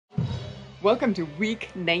Welcome to week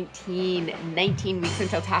 19, 19 weeks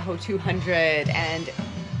until Tahoe 200, and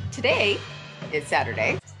today is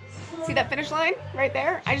Saturday. See that finish line right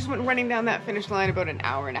there? I just went running down that finish line about an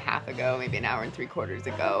hour and a half ago, maybe an hour and 3/4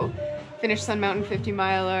 ago. Finished Sun Mountain 50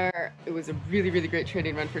 miler. It was a really, really great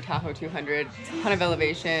training run for Tahoe 200. Ton of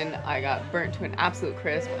elevation. I got burnt to an absolute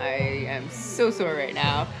crisp. I am so sore right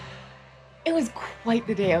now. It was quite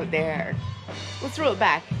the day out there. Let's roll it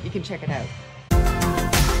back. You can check it out.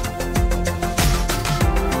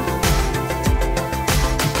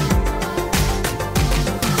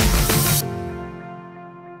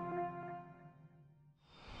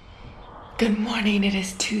 Good morning, it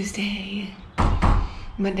is Tuesday.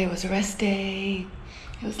 Monday was a rest day.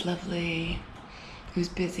 It was lovely. It was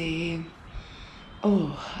busy.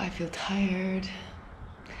 Oh, I feel tired.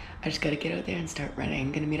 I just gotta get out there and start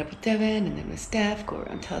running. Gonna meet up with Devin and then with Steph, go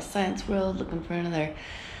around Science World looking for another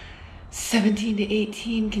 17 to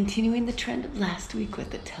 18, continuing the trend of last week with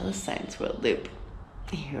the Science World loop.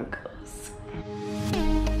 Here goes.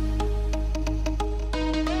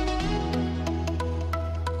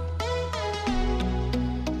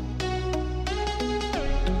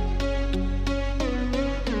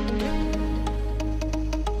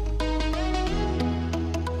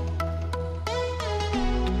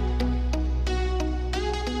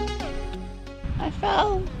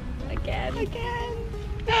 Fell again.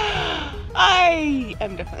 I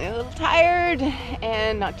am definitely a little tired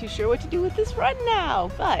and not too sure what to do with this run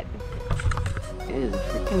now, but it is a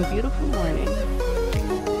freaking beautiful morning.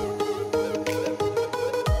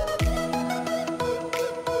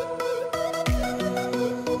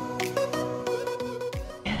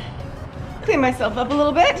 Clean myself up a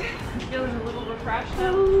little bit. Feeling a little refreshed?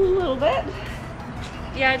 A little bit.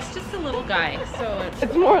 Yeah, it's just a little guy, so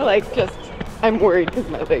it's more like just I'm worried because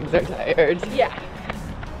my legs are tired. Yeah.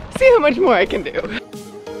 See how much more I can do.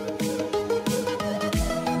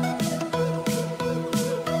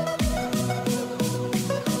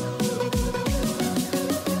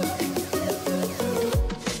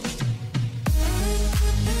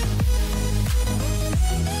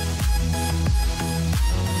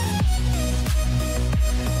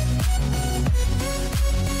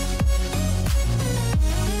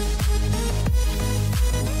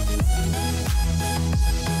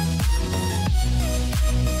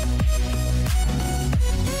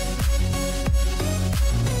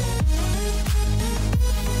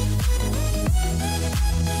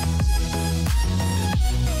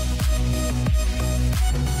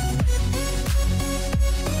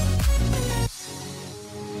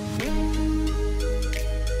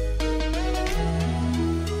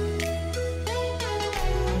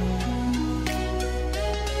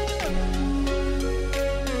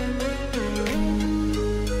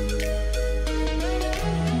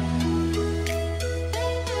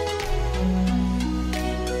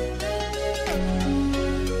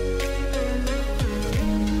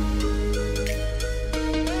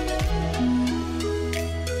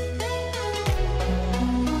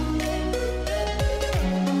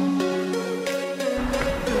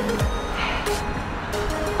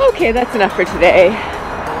 Okay, that's enough for today.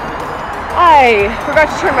 I forgot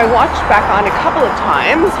to turn my watch back on a couple of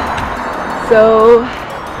times. So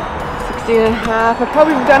 16 and a half. I've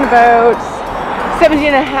probably done about 17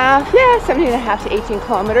 and a half. Yeah, 17 and a half to 18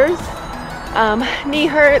 kilometers. Knee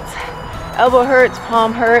hurts, elbow hurts,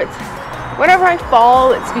 palm hurts. Whenever I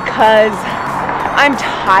fall, it's because I'm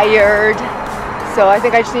tired. So I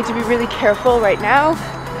think I just need to be really careful right now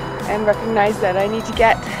and recognize that I need to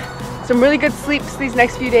get some really good sleeps these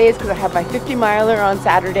next few days because I have my 50 miler on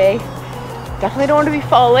Saturday. Definitely don't want to be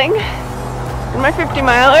falling in my 50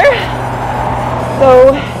 miler.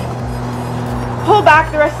 So pull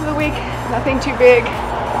back the rest of the week. Nothing too big,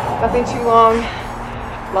 nothing too long,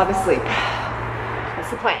 a lot of sleep. That's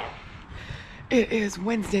the plan. It is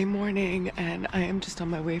Wednesday morning and I am just on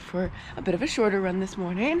my way for a bit of a shorter run this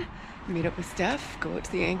morning. Meet up with Steph, go out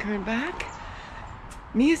to the anchor and back.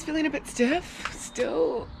 Knee is feeling a bit stiff,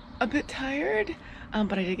 still a bit tired,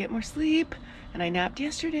 but I did get more sleep and I napped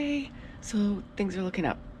yesterday, so things are looking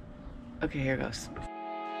up. Okay, here goes.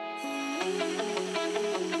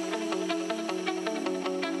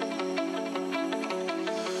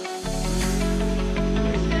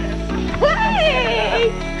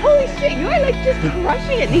 Hey! Holy shit, you are like just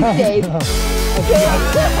crushing it these days.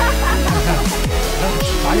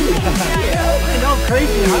 I know,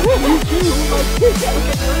 crazy, huh? You too.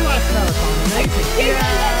 Amazing.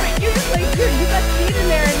 Yeah. You're just like, dude, you got speed in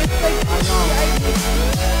there and it's like, I know.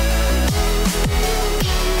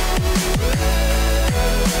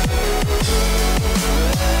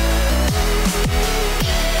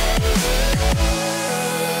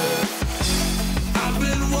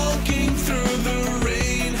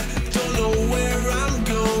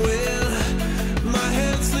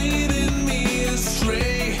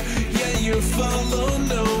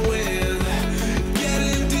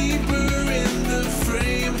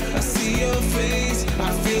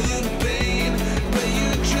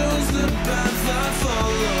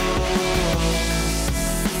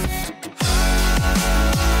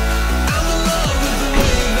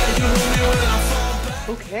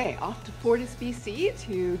 Okay, off to Fortis, BC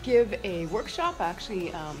to give a workshop,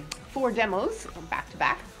 actually 4 demos back to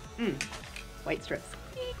back. White strips.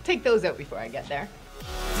 Take those out before I get there.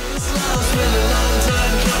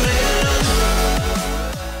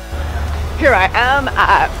 Here I am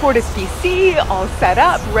at Fortis, BC, all set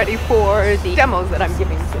up, ready for the demos that I'm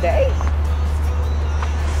giving today.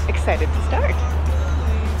 Excited to start.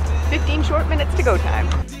 15 short minutes to go time.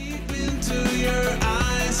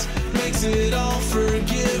 Makes it all forgiven.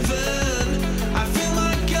 I feel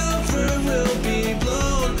my comfort will be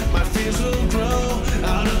blown. My fears will grow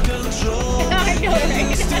out of control. I know,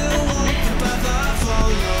 right? Still walk the path I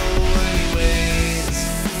follow anyways.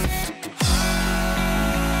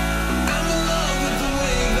 I'm in love with the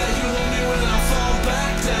way that you hold me when I fall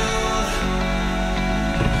back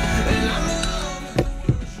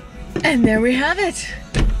down. And there we have it.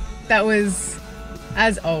 That was,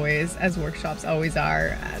 as always, as workshops always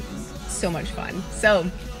are, so much fun. So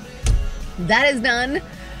that is done.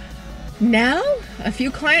 Now a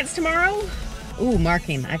few clients tomorrow. Ooh,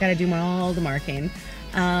 marking. I gotta do all the marking.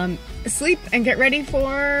 Sleep and get ready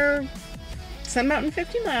for Sun Mountain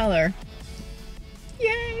 50 miler.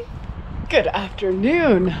 Yay! Good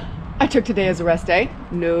afternoon. I took today as a rest day.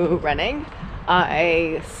 No running.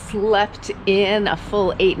 I slept in a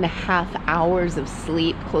full 8.5 hours of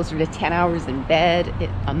sleep, closer to 10 hours in bed.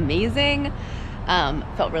 Amazing.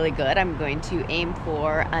 Felt really good. I'm going to aim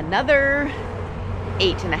for another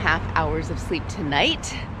 8.5 hours of sleep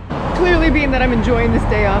tonight. Clearly, being that I'm enjoying this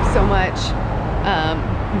day off so much,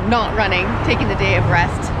 not running, taking the day of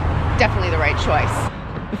rest, definitely the right choice.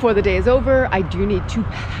 Before the day is over, I do need to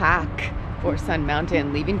pack for Sun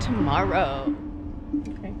Mountain, leaving tomorrow.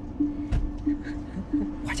 Okay.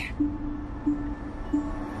 Watch out.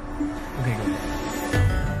 Okay, go.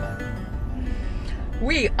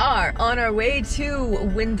 We are on our way to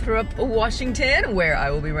Winthrop, Washington, where I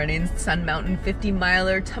will be running Sun Mountain 50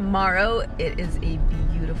 miler tomorrow. It is a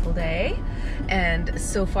beautiful day and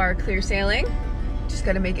so far clear sailing. Just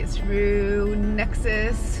got to make it through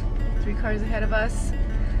Nexus, 3 cars ahead of us.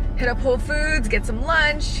 Hit up Whole Foods, get some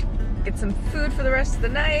lunch, get some food for the rest of the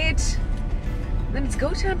night. And then it's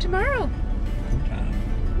go time tomorrow. Go time.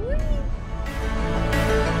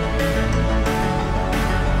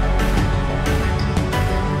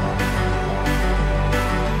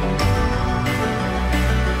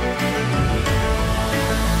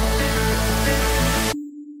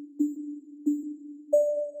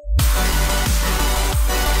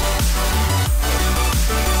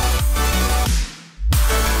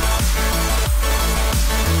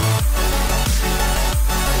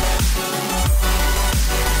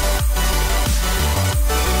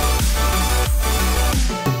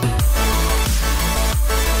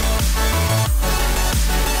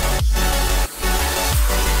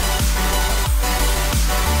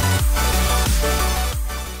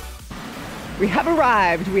 We have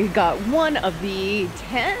arrived. We got one of the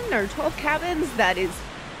 10 or 12 cabins that is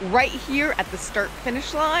right here at the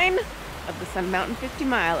start-finish line of the Sun Mountain 50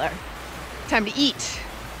 miler. Time to eat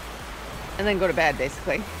and then go to bed,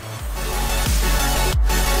 basically.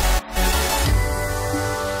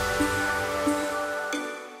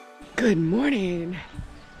 Good morning.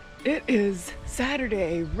 It is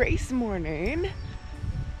Saturday race morning.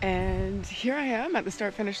 And here I am at the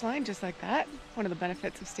start-finish line, just like that. One of the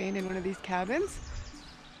benefits of staying in one of these cabins.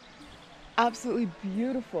 Absolutely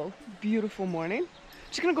beautiful, beautiful morning.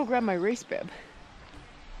 Just gonna go grab my race bib.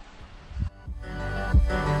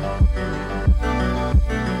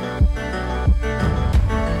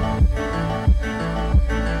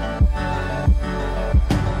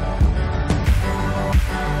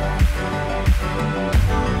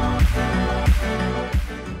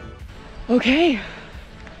 Okay.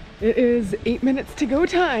 It is 8 minutes to go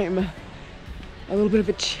time. A little bit of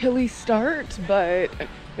a chilly start, but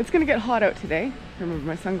it's gonna get hot out today. Remember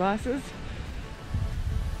my sunglasses.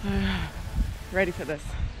 Ready for this.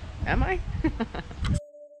 Am I?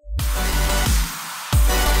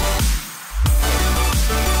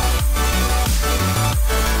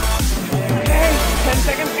 Okay, 10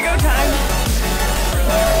 seconds to go time.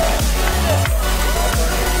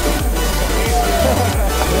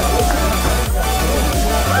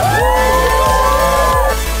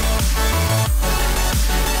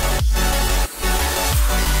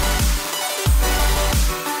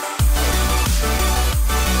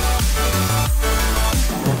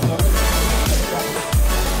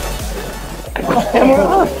 And we're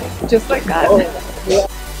off, just like that.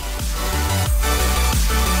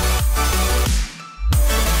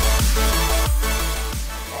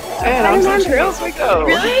 And on to the trails we go.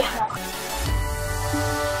 Really?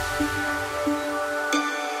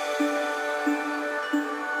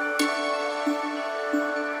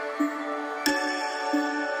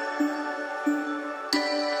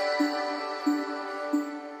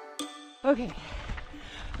 Okay,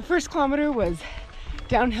 the first kilometer was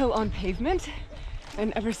downhill on pavement,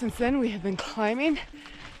 and ever since then we have been climbing.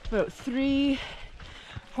 About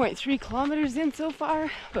 3.3 kilometers in so far,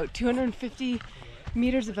 about 250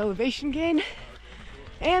 meters of elevation gain,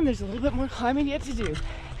 and there's a little bit more climbing yet to do.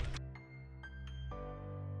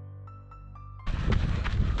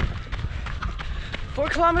 Four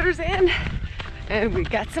kilometers in, and we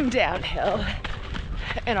got some downhill,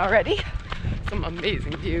 and already some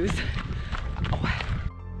amazing views. Wow.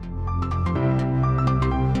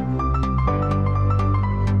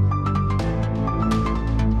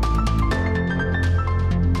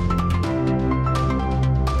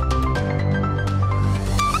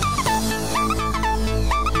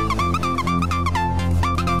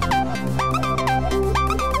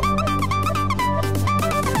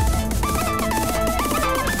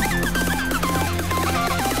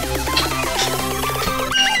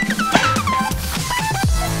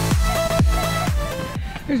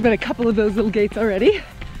 There's been a couple of those little gates already.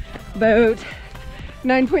 About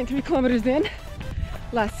 9.3 kilometers in.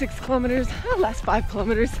 Last 6 kilometers, last 5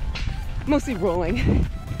 kilometers, mostly rolling.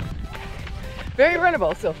 Very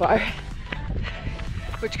runnable so far,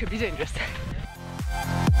 which could be dangerous.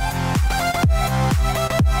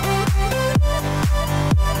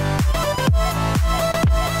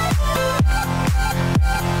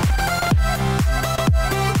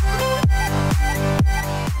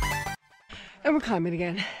 And we're climbing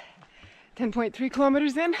again. 10.3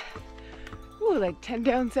 kilometers in. Ooh, like 10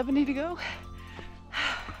 down, 70 to go.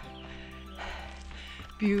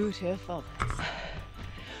 Beautiful.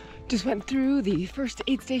 Just went through the first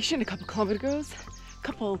aid station a couple kilometers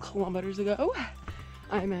ago.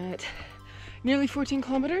 I'm at nearly 14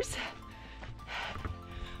 kilometers.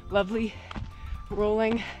 Lovely,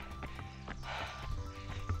 rolling.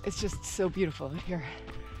 It's just so beautiful out here.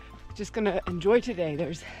 Just gonna enjoy today.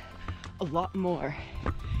 There's a lot more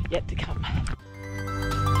yet to come.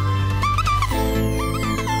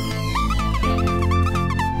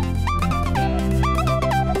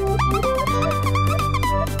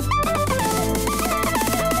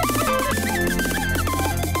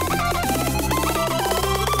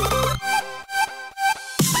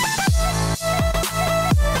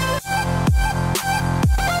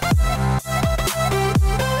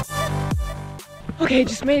 Okay,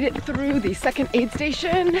 just made it through the second aid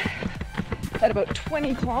station at about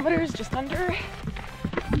 20 kilometers, just under.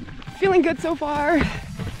 Feeling good so far.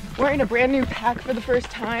 Wearing a brand new pack for the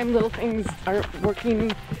first time. Little things aren't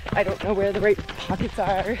working. I don't know where the right pockets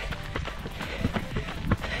are.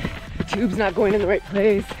 Tube's not going in the right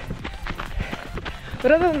place.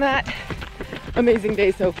 But other than that, amazing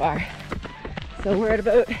day so far. So we're at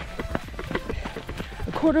about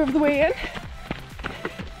a quarter of the way in.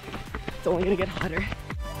 It's only gonna get hotter.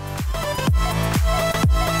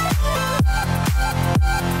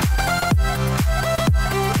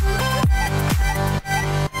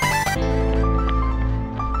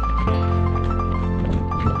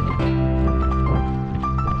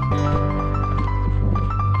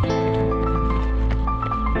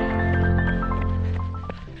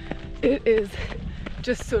 It is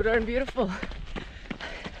just so darn beautiful.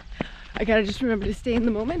 I gotta just remember to stay in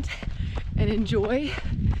the moment and enjoy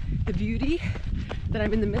the beauty that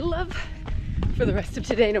I'm in the middle of for the rest of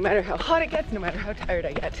today, no matter how hot it gets, no matter how tired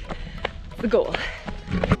I get. It's the goal.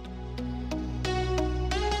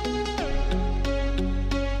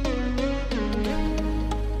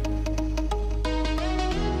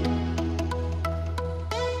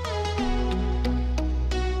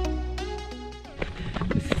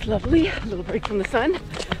 Lovely, a little break from the sun.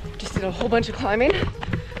 Just did a whole bunch of climbing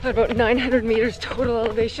at about 900 meters total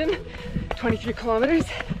elevation, 23 kilometers.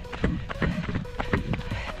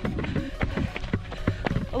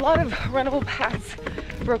 A lot of runnable paths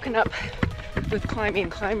broken up with climbing,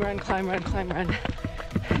 climb, run, climb, run, climb, run,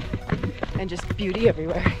 and just beauty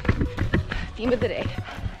everywhere. Theme of the day.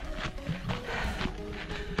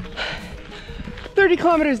 30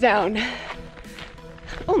 kilometers down,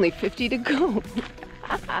 only 50 to go.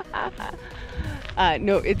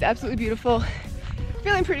 No, it's absolutely beautiful.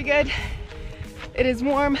 Feeling pretty good. It is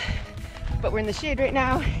warm, but we're in the shade right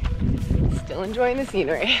now. Still enjoying the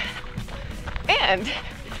scenery. And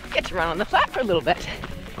get to run on the flat for a little bit.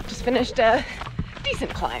 Just finished a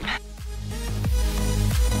decent climb.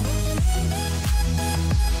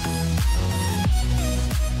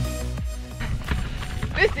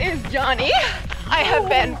 This is Johnny. I have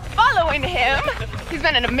been following him. He's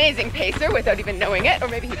been an amazing pacer without even knowing it, or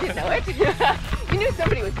maybe he did know it. You knew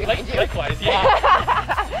somebody was behind you. Likewise,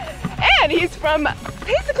 yeah. And he's from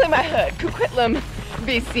basically my hood, Coquitlam,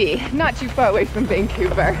 BC, not too far away from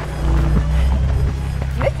Vancouver.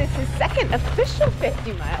 This It's his second official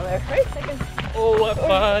 50 miler, right? Second. Oh, what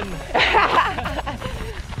fun!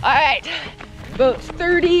 All right, about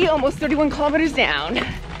 30, almost 31 kilometers down.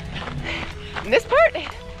 And this part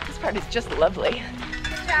is just lovely.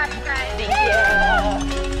 Good job, you guys.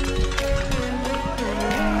 Thank you.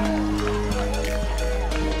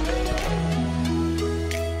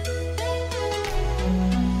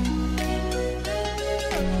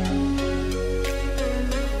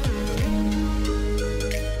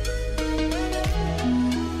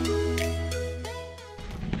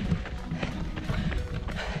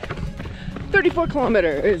 34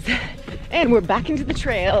 kilometers and we're back into the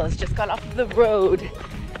trails. Just got off of the road.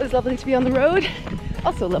 It was lovely to be on the road.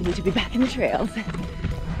 Also lovely to be back in the trails.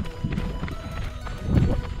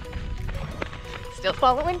 Still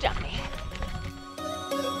following Johnny.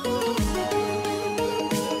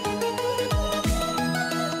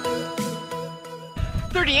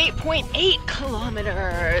 .8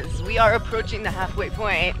 kilometers. We are approaching the halfway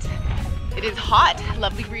point. It is hot,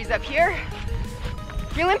 lovely breeze up here.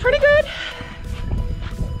 Feeling pretty good.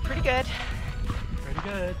 Pretty good. Pretty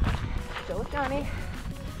good. Still with Johnny.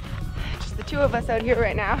 Just the two of us out here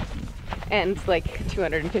right now. And like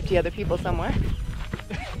 250 other people somewhere.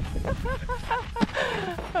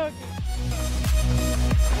 Okay.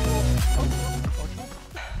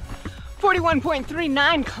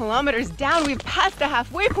 41.39 kilometers down. We've passed the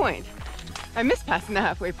halfway point. I miss passing the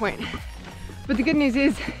halfway point. But the good news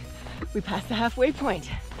is we passed the halfway point.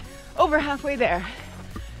 Over halfway there.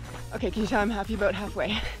 Okay, can you tell I'm happy about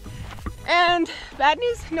halfway? And bad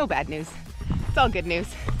news? No bad news. It's all good news.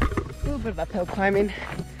 A little bit of uphill climbing.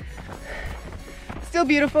 Still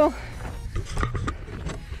beautiful.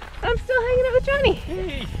 I'm still hanging out with Johnny.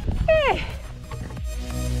 Hey! Hey!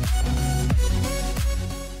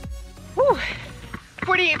 Whew.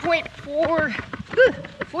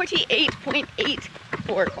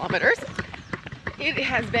 48.84 kilometers. It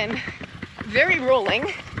has been very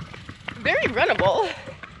rolling, very runnable,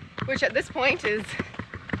 which at this point is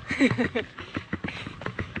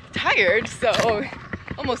tired, so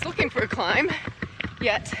almost looking for a climb,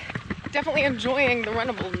 yet definitely enjoying the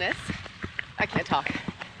runnableness. I can't talk.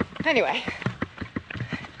 Anyway,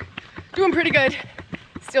 doing pretty good.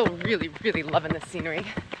 Still really, really loving the scenery.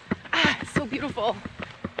 Ah, it's so beautiful.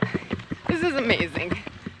 This is amazing.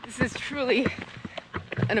 This is truly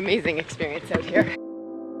an amazing experience out here.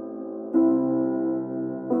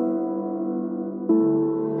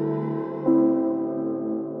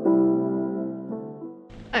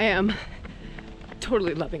 I am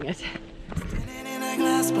totally loving it. Standing in a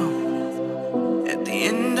glass bowl at the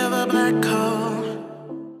end of a black hole.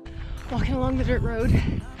 Walking along the dirt road.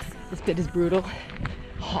 This bit is brutal.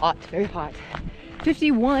 Hot, very hot.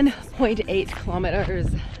 51.8 kilometers.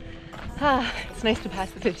 Ah, it's nice to pass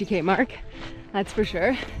the 50K mark, that's for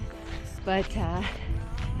sure. But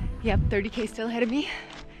yep, 30K still ahead of me.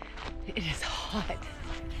 It is hot.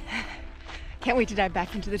 Can't wait to dive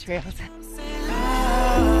back into the trails.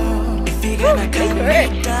 If you're gonna cut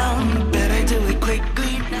me down, better do it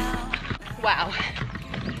quickly now. Wow,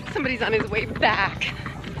 somebody's on his way back.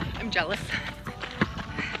 I'm jealous.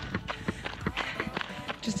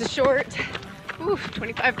 Just a short,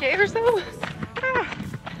 25K or so. Ah.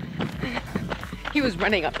 He was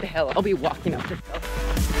running up the hill. I'll be walking up the hill.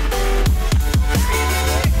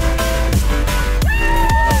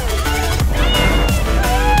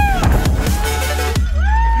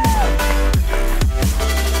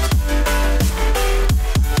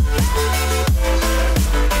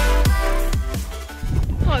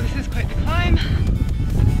 Oh, this is quite the climb.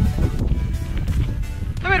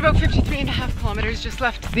 I'm at about 53.5 kilometers, just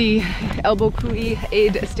left the Elbow Cooey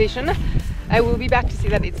aid station. I will be back to see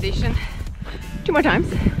that aid station 2 more times.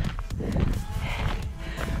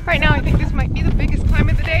 Right now, I think this might be the biggest climb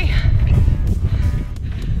of the day.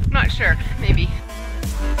 I'm not sure, maybe.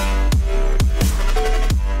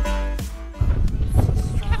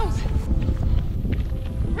 Cows!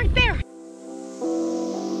 Right there!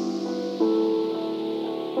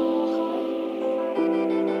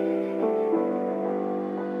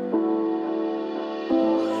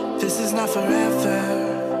 This is not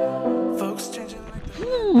forever. Folks changing like the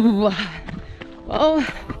Ooh. Well,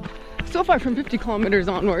 so far from 50 kilometers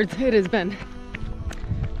onwards, it has been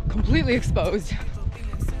completely exposed.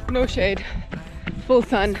 No shade, full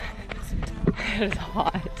sun. It is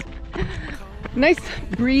hot. Nice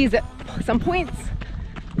breeze at some points.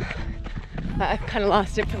 I kind of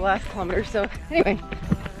lost it for the last kilometer, so anyway,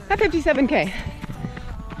 at 57K.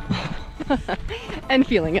 And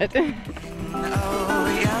feeling it. oh,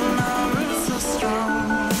 yeah, my roots so strong.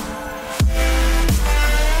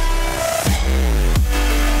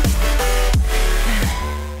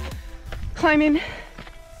 climbing,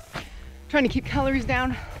 trying to keep calories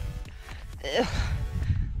down. Ugh.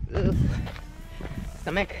 Ugh.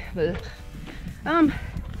 Stomach. Ugh.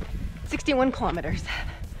 61 kilometers.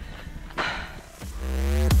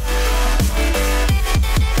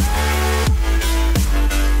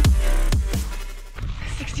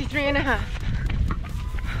 63 and a half.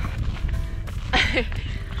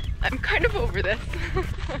 I'm kind of over this.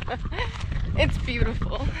 It's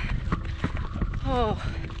beautiful. Oh,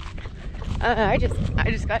 I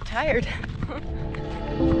just got tired.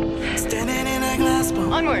 Standing in a glass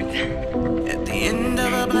bowl Onwards. at the end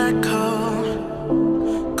of a black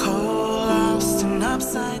hole, cold, lost and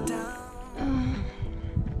upside down.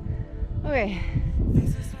 Okay,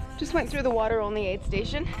 just went through the water-only aid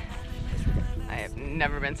station. I have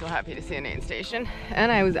never been so happy to see an aid station,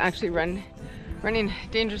 and I was actually running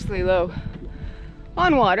dangerously low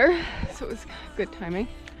on water, so it was good timing.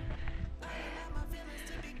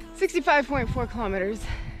 65.4 kilometers.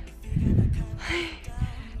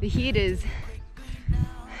 The heat is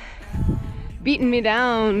beating me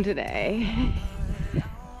down today.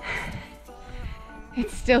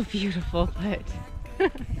 It's still beautiful, but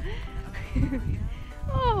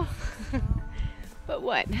oh, but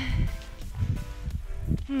what?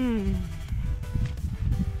 There's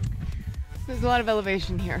a lot of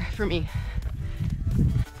elevation here for me.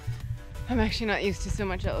 I'm actually not used to so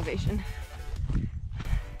much elevation.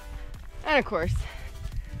 And of course,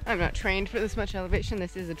 I'm not trained for this much elevation.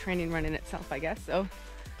 This is a training run in itself, I guess, so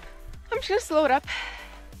I'm just gonna slow it up.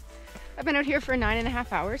 I've been out here for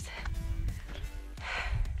 9.5 hours.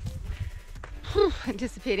 Whew,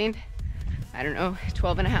 anticipating, I don't know,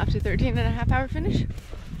 12.5 to 13.5 hour finish.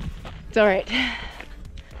 It's all right.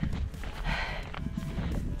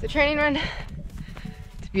 It's a training run.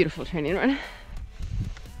 It's a beautiful training run.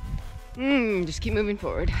 Just keep moving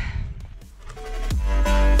forward.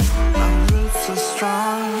 My roots are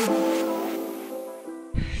strong.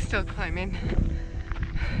 Still climbing.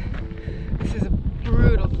 This is a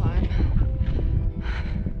brutal climb.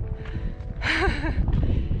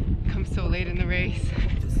 Come so late in the race.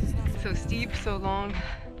 So steep, so long.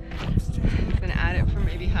 Been at it for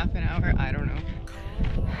maybe half an hour. I don't know.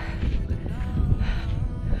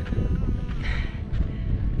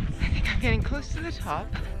 I think I'm getting close to the top.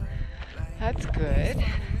 That's good.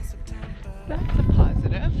 That's a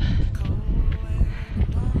positive.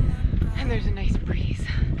 And there's a nice breeze.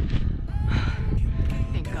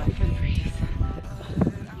 Thank God for the breeze.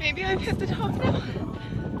 Maybe I've hit the top now.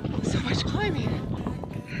 So much climbing.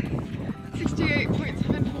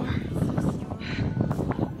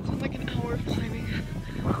 68.74. It's like an hour of climbing.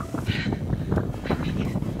 I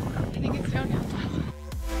think it's downhill now.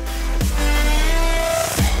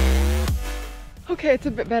 Okay, it's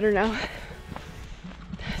a bit better now.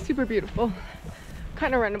 Super beautiful.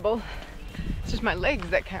 Kind of runnable. It's just my legs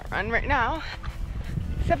that can't run right now.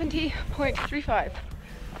 70.35.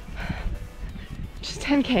 Just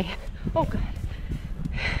 10K. Oh God.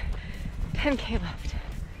 10K left.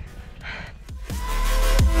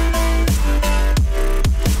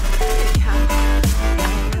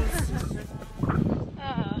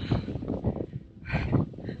 Ah.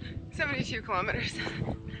 72 kilometers.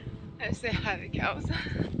 I say hi to the cows.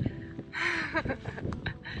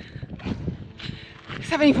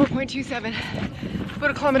 74.27. About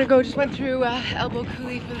a kilometer ago, just went through Elbow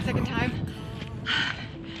Coulee for the second time.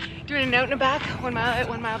 Doing an out and a back, 1 mile out,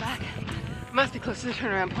 1 mile back. Must be close to the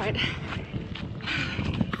turnaround point.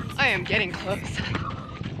 I am getting close.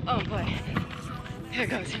 Oh boy. Here it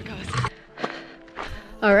goes, here it goes.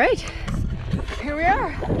 All right, here we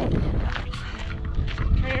are.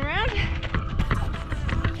 Turning around.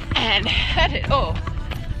 And headed to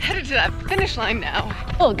that finish line now.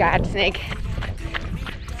 Oh God, snake.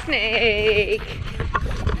 Snake.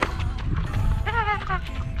 Ah.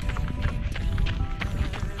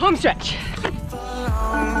 Home stretch.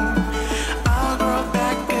 I'll grow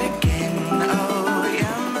back again. Oh,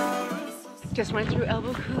 yeah. Just went through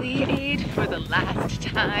Elbow Coulee aid for the last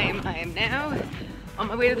time. I am now on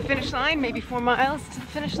my way to the finish line, maybe 4 miles to the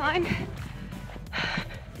finish line.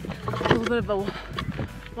 A little bit of a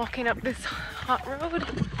walking up this hot road.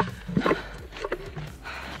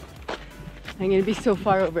 I'm gonna be so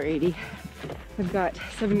far over 80. I've got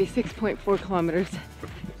 76.4 kilometers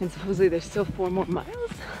and supposedly there's still 4 more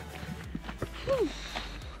miles. Whew.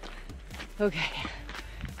 Okay,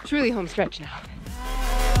 truly home stretch now.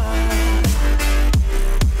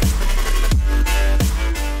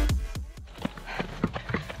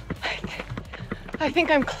 I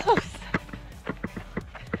think I'm close.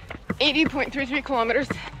 80.33 kilometers.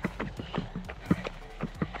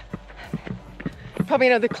 Probably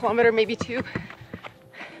another kilometer, maybe 2.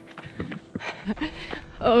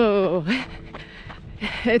 Oh,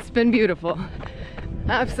 it's been beautiful.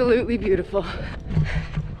 Absolutely beautiful.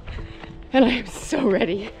 And I am so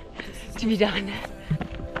ready to be done.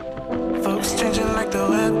 Folks changing like the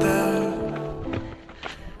weather.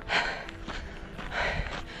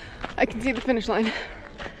 I can see the finish line.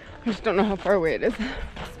 I just don't know how far away it is.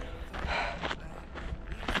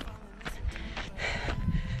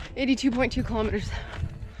 82.2 kilometers.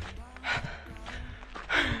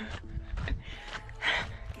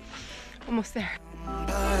 Almost there.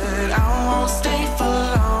 But I won't stay for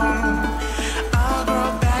long. I'll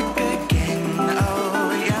grow back again.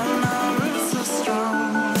 Oh, yeah, my roots are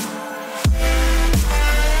strong.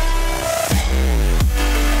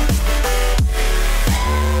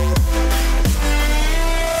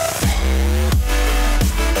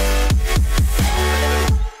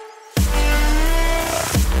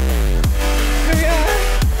 Here we are.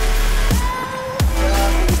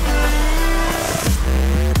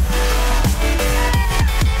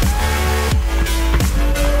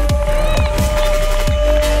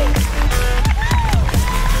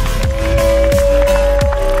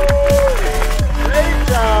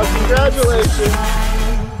 Congratulations.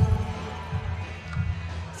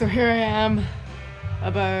 So here I am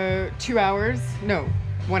about 2 hours, no,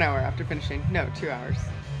 1 hour after finishing. No, 2 hours.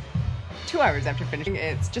 2 hours after finishing.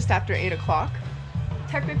 It's just after 8 o'clock.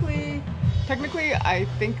 Technically, I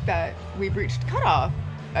think that we've reached cutoff.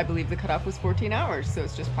 I believe the cutoff was 14 hours, so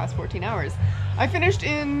it's just past 14 hours. I finished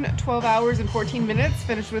in 12 hours and 14 minutes,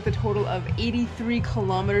 finished with a total of 83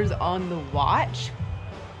 kilometers on the watch.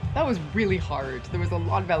 That was really hard. There was a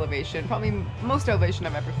lot of elevation, probably most elevation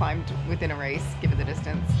I've ever climbed within a race, given the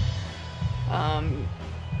distance.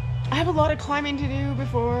 I have a lot of climbing to do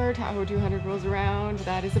before Tahoe 200 rolls around.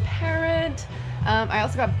 That is apparent. I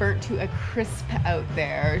also got burnt to a crisp out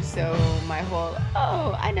there, so my whole,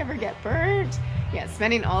 oh, I never get burnt. Yeah,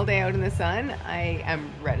 spending all day out in the sun, I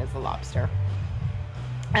am red as a lobster.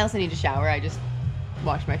 I also need to shower. I just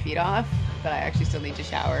washed my feet off, but I actually still need to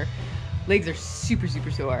shower. Legs are super,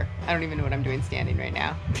 super sore. I don't even know what I'm doing standing right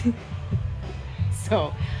now.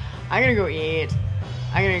 So I'm gonna go eat.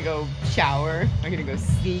 I'm gonna go shower. I'm gonna go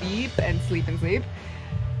sleep and sleep and sleep.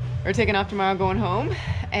 We're taking off tomorrow, going home,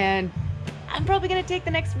 and I'm probably gonna take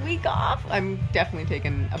the next week off. I'm definitely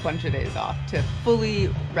taking a bunch of days off to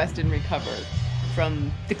fully rest and recover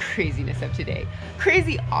from the craziness of today.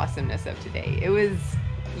 Crazy awesomeness of today. It was,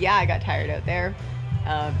 yeah, I got tired out there.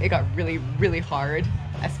 It got really, really hard,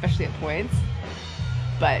 especially at points,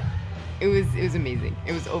 but it was amazing.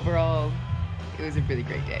 It was overall, it was a really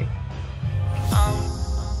great day.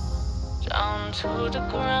 Down to the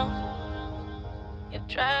ground. You're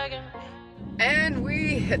dragging. And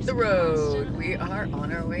we hit the road. We are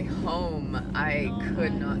on our way home. I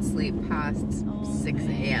could not sleep past 6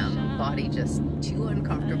 a.m. Body just too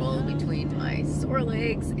uncomfortable between my sore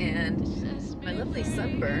legs and my lovely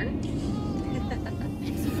sunburn.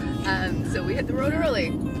 So we hit the road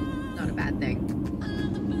early. Not a bad thing.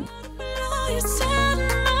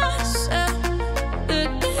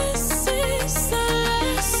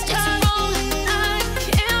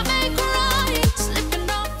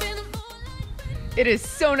 It is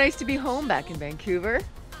so nice to be home back in Vancouver.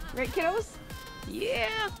 Right, kiddos?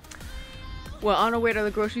 Yeah. Well, on our way to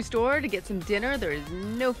the grocery store to get some dinner. There is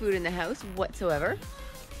no food in the house whatsoever.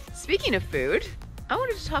 Speaking of food, I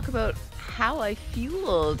wanted to talk about how I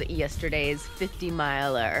fueled yesterday's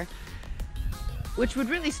 50-miler, which would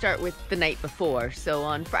really start with the night before. So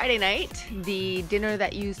on Friday night, the dinner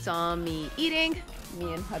that you saw me eating,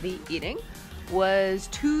 me and hubby eating, was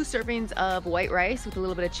 2 servings of white rice with a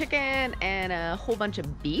little bit of chicken and a whole bunch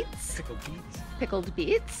of beets. Pickled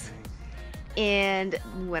beets. And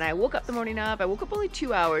when I woke up the morning up, I woke up only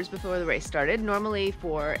 2 hours before the race started. Normally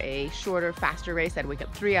for a shorter, faster race, I'd wake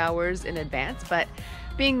up 3 hours in advance, but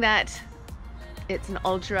being that it's an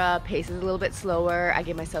ultra, pace is a little bit slower, I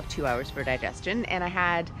gave myself 2 hours for digestion, and I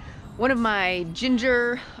had one of my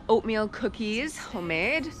ginger oatmeal cookies,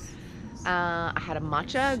 homemade. I had a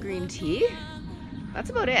matcha green tea. That's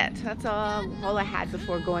about it. That's all I had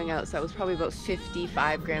before going out. So that was probably about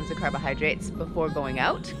 55 grams of carbohydrates before going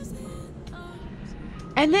out.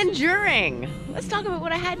 And then during, let's talk about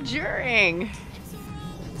what I had during.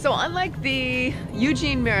 So unlike the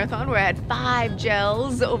Eugene Marathon, where I had 5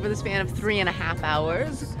 gels over the span of 3.5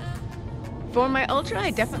 hours, for my ultra,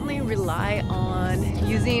 I definitely rely on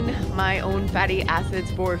using my own fatty acids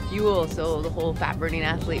for fuel. So the whole fat burning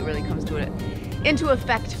athlete really comes into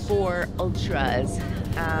effect for ultras.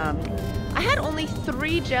 I had only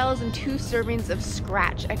 3 gels and 2 servings of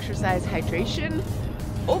scratch exercise hydration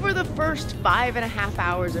over the first 5.5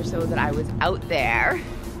 hours or so that I was out there,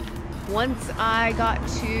 Once I got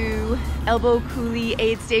to Elbow Coulee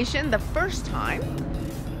Aid Station the first time,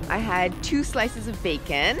 I had 2 slices of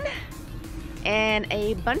bacon and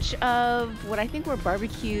a bunch of what I think were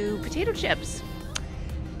barbecue potato chips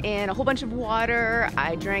and a whole bunch of water.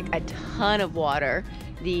 I drank a ton of water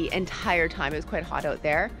the entire time. It was quite hot out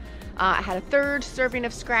there. I had a 3rd serving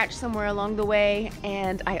of scratch somewhere along the way,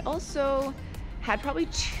 and I also had probably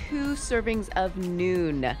 2 servings of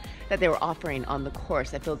noon that they were offering on the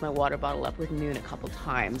course. I filled my water bottle up with noon a couple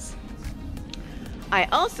times. I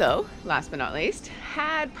also, last but not least,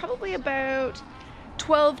 had probably about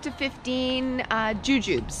 12 to 15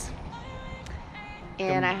 jujubes.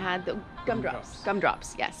 And I had the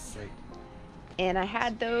gumdrops, yes. Right. And I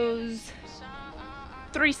had those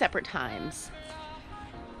 3 separate times.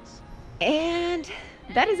 And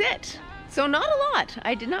that is it. So not a lot.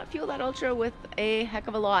 I did not feel that ultra with a heck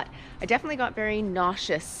of a lot. I definitely got very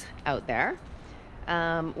nauseous out there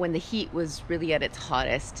when the heat was really at its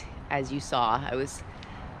hottest. As you saw, I was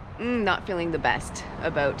not feeling the best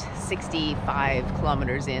about 65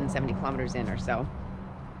 kilometers in, 70 kilometers in or so.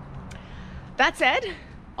 That said,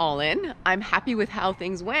 all in, I'm happy with how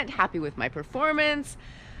things went, happy with my performance,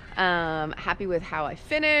 happy with how I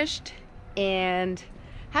finished, and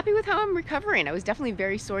happy with how I'm recovering. I was definitely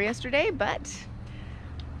very sore yesterday, but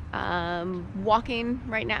walking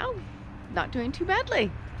right now, not doing too badly.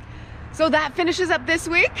 So that finishes up this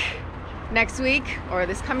week. Next week, or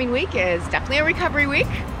this coming week, is definitely a recovery week.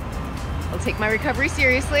 I'll take my recovery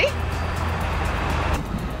seriously.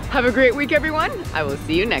 Have a great week, everyone. I will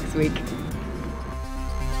see you next week.